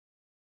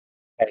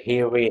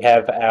Here we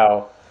have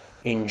our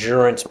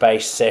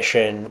endurance-based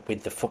session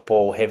with the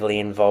football heavily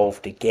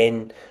involved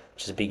again,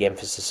 which is a big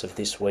emphasis of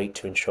this week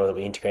to ensure that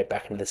we integrate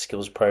back into the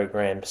skills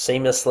program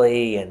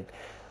seamlessly and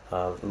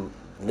uh,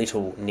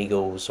 little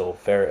niggles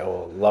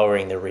or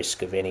lowering the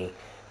risk of any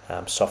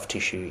soft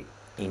tissue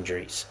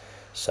injuries.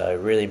 So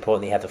really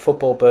important that you have the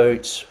football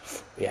boots,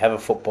 you have a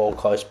football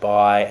close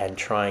by, and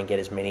try and get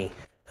as many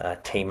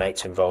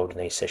teammates involved in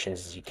these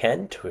sessions as you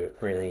can to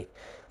really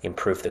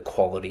improve the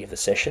quality of the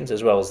sessions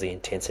as well as the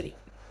intensity.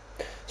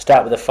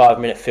 Start with a 5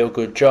 minute feel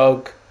good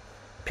jog.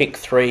 Pick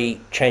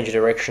three change of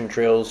direction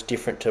drills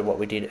different to what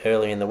we did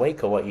earlier in the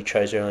week or what you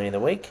chose earlier in the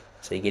week.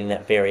 So you're getting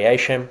that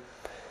variation.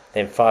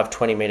 Then 5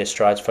 20-meter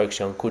strides,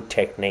 focusing on good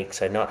technique.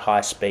 So not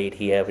high speed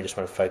here. We just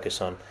want to focus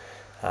on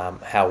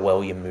how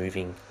well you're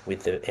moving,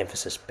 with the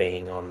emphasis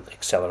being on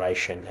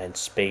acceleration and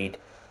speed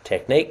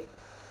technique.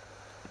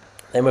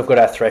 Then we've got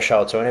our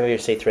threshold. So whenever you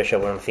see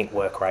threshold, we want to think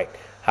work rate.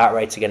 Heart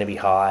rates are going to be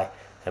high,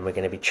 and we're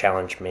going to be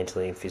challenged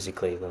mentally and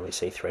physically when we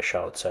see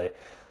threshold. So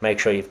make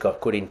sure you've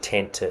got good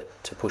intent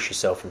to push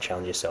yourself and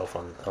challenge yourself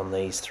on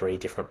these three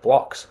different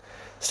blocks.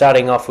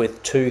 Starting off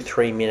with 2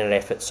 3 minute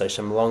efforts, so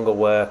some longer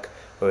work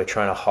where we're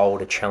trying to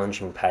hold a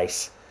challenging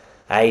pace.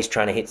 A is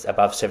trying to hit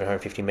above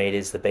 750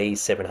 metres, the B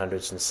is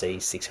 700s, and C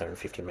is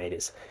 650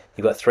 metres.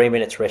 You've got 3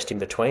 minutes rest in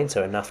between,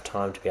 so enough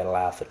time to be able to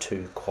allow for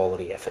two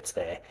quality efforts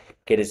there.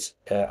 Get as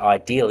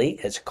ideally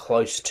as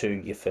close to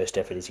your first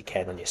effort as you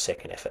can on your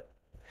second effort.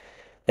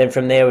 Then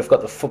from there, we've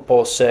got the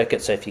football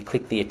circuit. So if you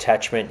click the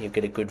attachment, you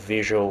get a good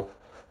visual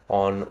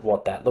on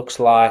what that looks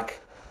like,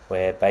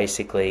 where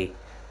basically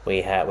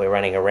we're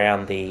running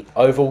around the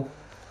oval,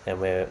 and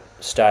we're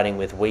starting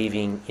with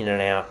weaving in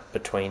and out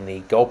between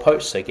the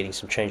goalposts, so getting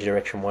some change of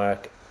direction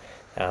work,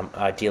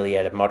 ideally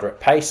at a moderate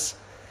pace.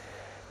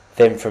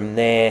 Then from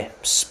there,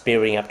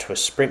 speeding up to a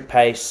sprint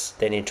pace,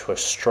 then into a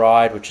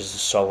stride, which is a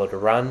solid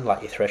run,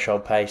 like your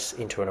threshold pace,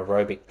 into an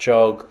aerobic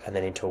jog, and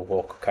then into a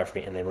walk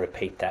recovery, and then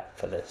repeat that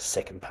for the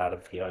second part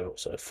of the oval.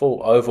 So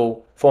full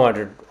oval,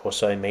 400 or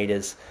so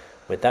meters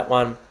with that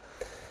one.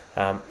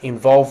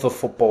 Involve the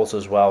footballs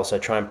as well, so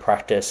try and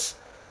practice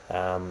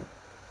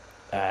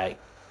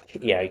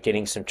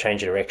getting some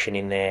change of direction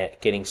in there,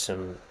 getting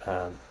some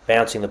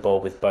bouncing the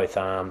ball with both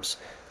arms,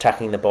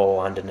 tucking the ball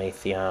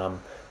underneath the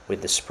arm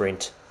with the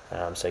sprint,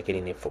 so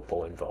getting the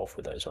football involved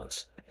with those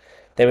ones.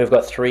 Then we've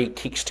got 3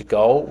 kicks to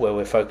goal, where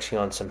we're focusing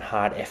on some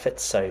hard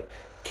efforts, so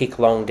kick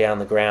long down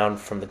the ground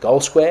from the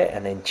goal square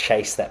and then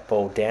chase that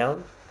ball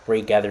down,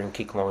 regather and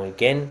kick long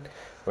again.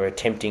 We're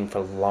attempting for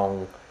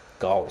long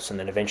goals, and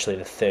then eventually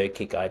the third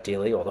kick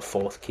ideally, or the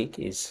fourth kick,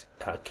 is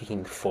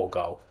kicking for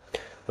goal.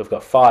 We've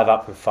got 5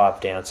 up and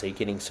 5 down, so you're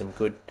getting some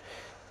good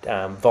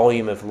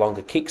volume of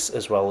longer kicks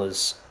as well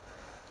as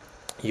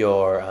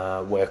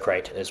your work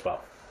rate as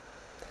well.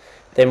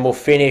 Then we'll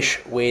finish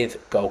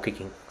with goal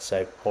kicking,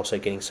 so also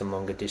getting some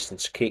longer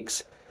distance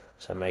kicks.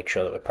 So make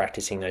sure that we're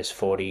practicing those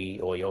 40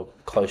 or you're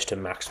close to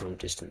maximum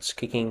distance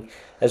kicking,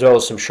 as well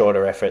as some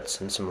shorter efforts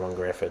and some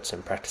longer efforts,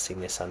 and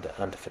practicing this under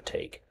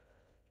fatigue.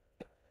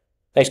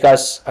 Thanks,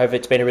 guys. Hope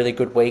it's been a really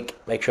good week.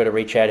 Make sure to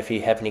reach out if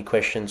you have any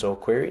questions or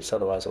queries.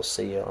 Otherwise, I'll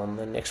see you on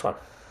the next one.